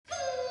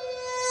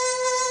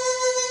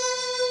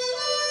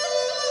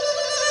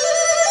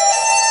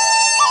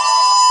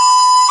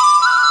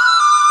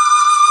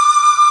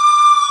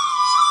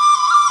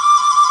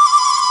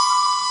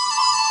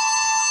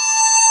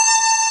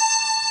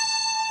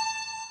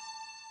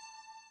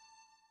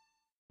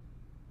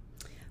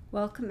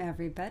Welcome,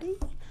 everybody.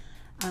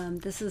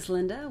 This is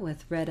Linda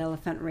with Red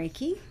Elephant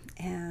Reiki,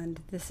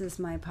 and this is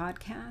my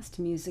podcast,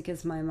 Music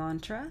is My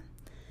Mantra,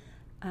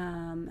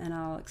 and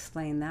I'll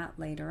explain that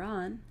later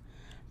on.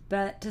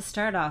 But to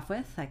start off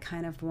with, I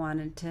kind of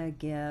wanted to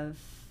give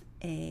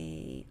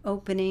a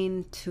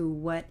opening to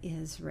what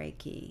is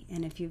Reiki.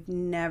 And if you've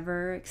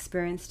never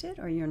experienced it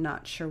or you're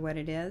not sure what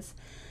it is,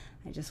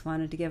 I just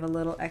wanted to give a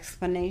little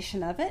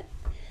explanation of it.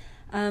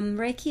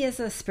 Reiki is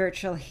a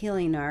spiritual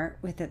healing art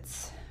with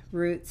its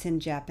roots in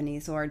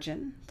Japanese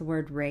origin. The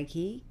word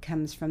Reiki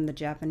comes from the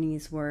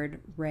Japanese word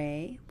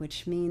rei,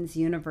 which means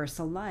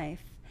universal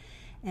life,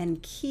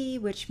 and ki,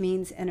 which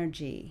means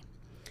energy.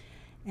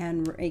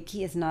 And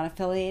Reiki is not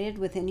affiliated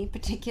with any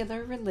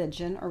particular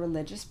religion or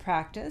religious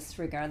practice,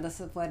 regardless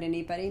of what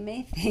anybody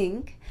may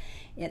think.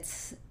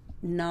 It's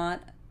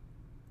not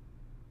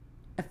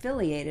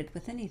affiliated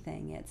with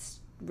anything.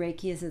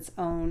 Reiki is its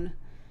own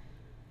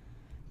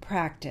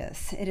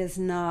practice. It is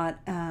not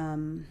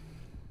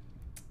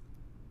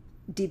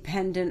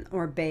dependent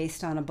or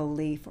based on a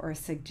belief or a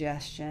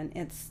suggestion.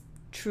 It's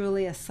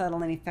truly a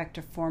subtle and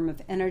effective form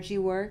of energy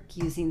work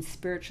using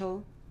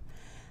spiritual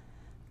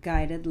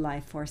guided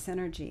life force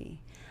energy.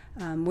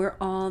 We're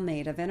all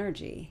made of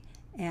energy,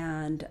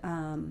 and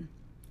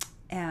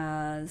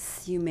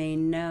as you may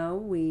know,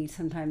 we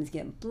sometimes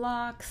get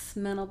blocks,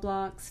 mental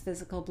blocks,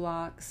 physical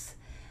blocks,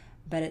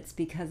 but it's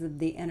because of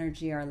the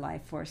energy, our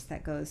life force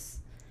that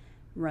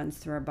runs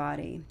through our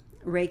body.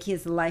 Reiki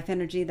is the life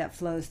energy that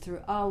flows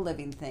through all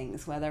living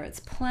things, whether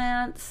it's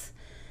plants,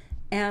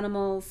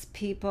 animals,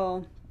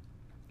 people.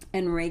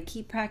 And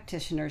Reiki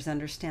practitioners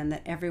understand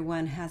that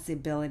everyone has the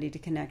ability to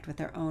connect with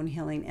their own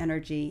healing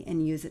energy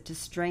and use it to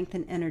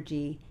strengthen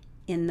energy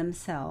in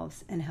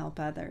themselves and help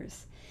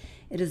others.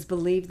 It is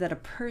believed that a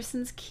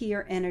person's ki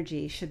or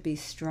energy should be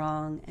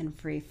strong and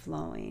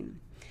free-flowing.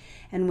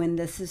 And when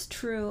this is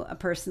true, a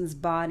person's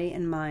body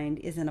and mind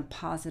is in a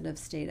positive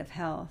state of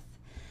health.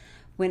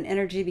 When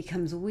energy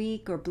becomes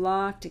weak or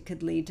blocked, it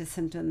could lead to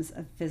symptoms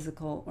of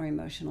physical or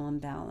emotional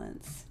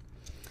imbalance.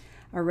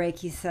 A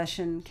Reiki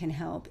session can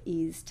help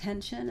ease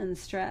tension and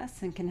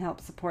stress and can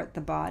help support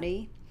the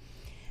body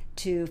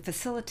to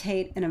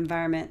facilitate an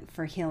environment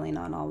for healing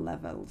on all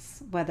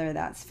levels, whether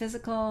that's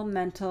physical,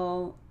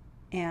 mental,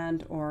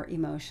 and or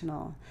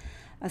emotional.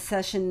 A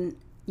session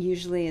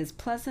usually is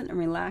pleasant and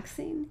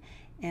relaxing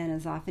and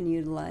is often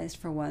utilized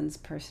for one's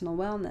personal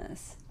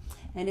wellness.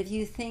 And if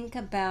you think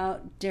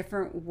about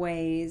different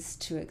ways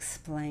to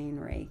explain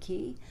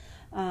Reiki,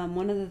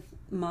 one of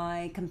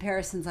my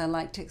comparisons I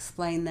like to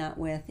explain that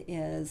with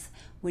is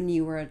when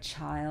you were a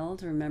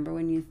child. Remember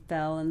when you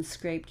fell and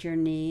scraped your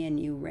knee and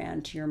you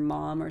ran to your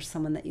mom or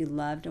someone that you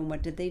loved, and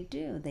what did they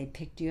do? They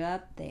picked you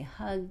up, they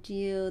hugged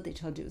you, they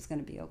told you it was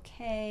going to be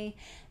okay,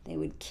 they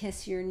would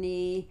kiss your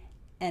knee,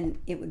 and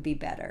it would be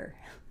better.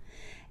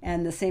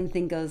 And the same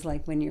thing goes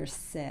like when you're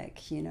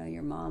sick.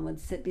 Your mom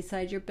would sit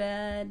beside your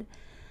bed,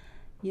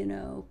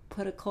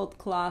 put a cold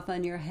cloth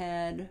on your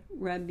head,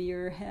 rub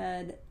your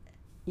head,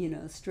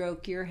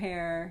 stroke your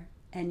hair,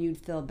 and you'd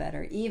feel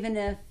better. Even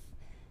if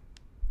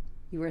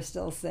you were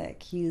still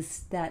sick,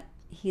 that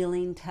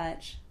healing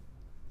touch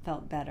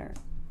felt better.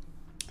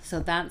 So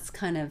that's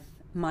kind of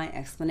my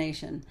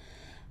explanation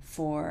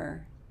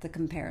for the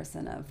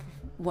comparison of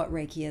what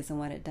Reiki is and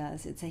what it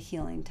does. It's a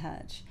healing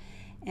touch.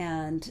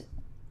 And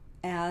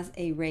as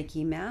a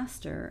Reiki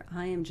master,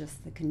 I am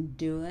just the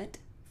conduit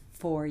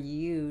for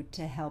you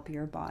to help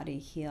your body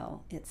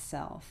heal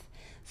itself.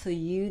 So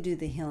you do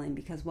the healing,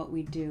 because what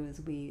we do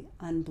is we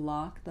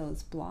unblock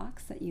those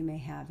blocks that you may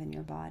have in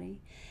your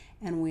body,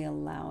 and we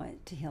allow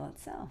it to heal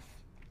itself.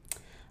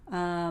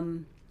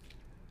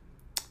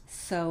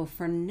 So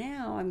for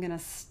now, I'm going to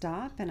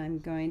stop, and I'm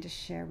going to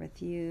share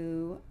with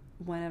you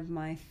one of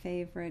my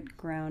favorite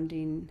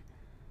grounding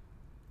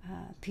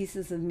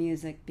pieces of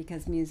music,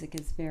 because music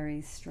is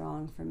very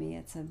strong for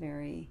me.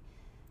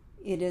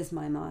 It is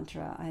my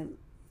mantra.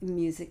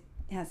 Music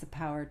has the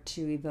power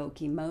to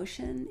evoke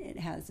emotion. It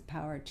has the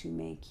power to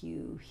make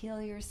you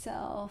heal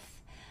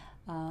yourself.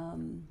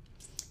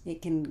 It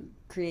can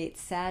create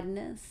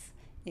sadness.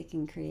 It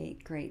can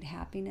create great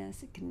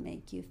happiness. It can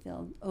make you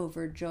feel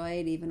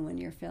overjoyed even when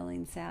you're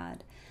feeling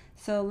sad.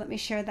 So let me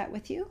share that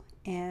with you,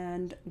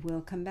 and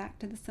we'll come back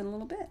to this in a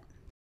little bit.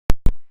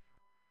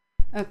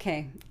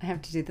 Okay, I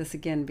have to do this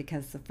again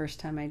because the first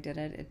time I did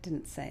it, it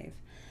didn't save.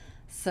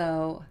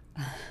 So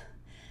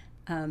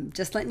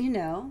just letting you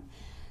know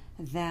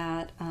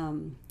that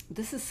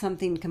this is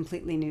something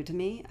completely new to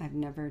me. I've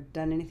never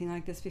done anything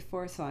like this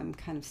before, so I'm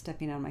kind of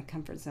stepping out of my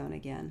comfort zone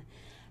again.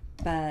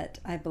 But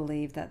I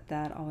believe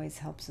that always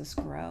helps us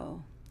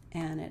grow,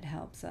 and it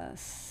helps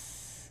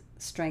us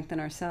strengthen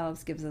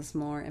ourselves, gives us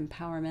more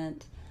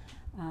empowerment.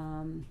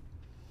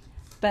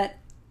 But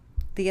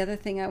the other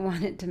thing I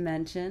wanted to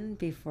mention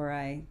before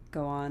I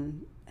go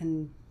on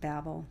and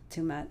babble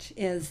too much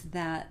is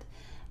that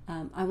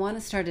I want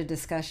to start a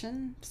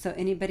discussion. So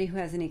anybody who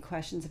has any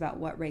questions about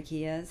what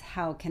Reiki is,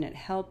 how can it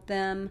help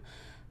them,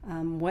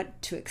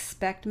 what to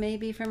expect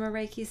maybe from a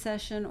Reiki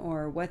session,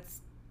 or what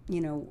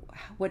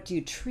do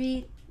you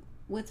treat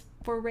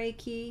for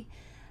Reiki?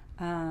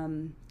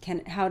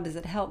 How does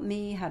it help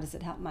me? How does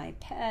it help my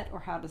pet? Or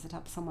how does it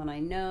help someone I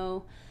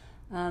know?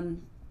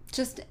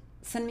 Just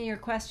send me your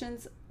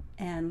questions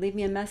and leave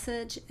me a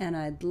message, and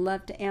I'd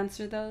love to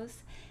answer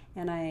those.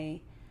 And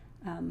I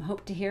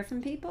hope to hear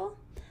from people,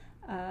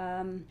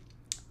 and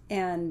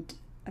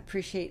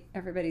appreciate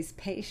everybody's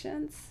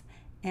patience.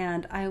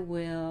 And I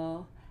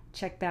will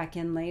check back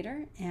in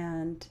later,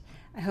 and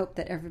I hope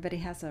that everybody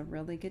has a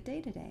really good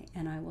day today,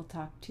 and I will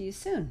talk to you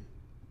soon.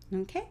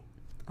 Okay?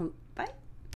 Bye.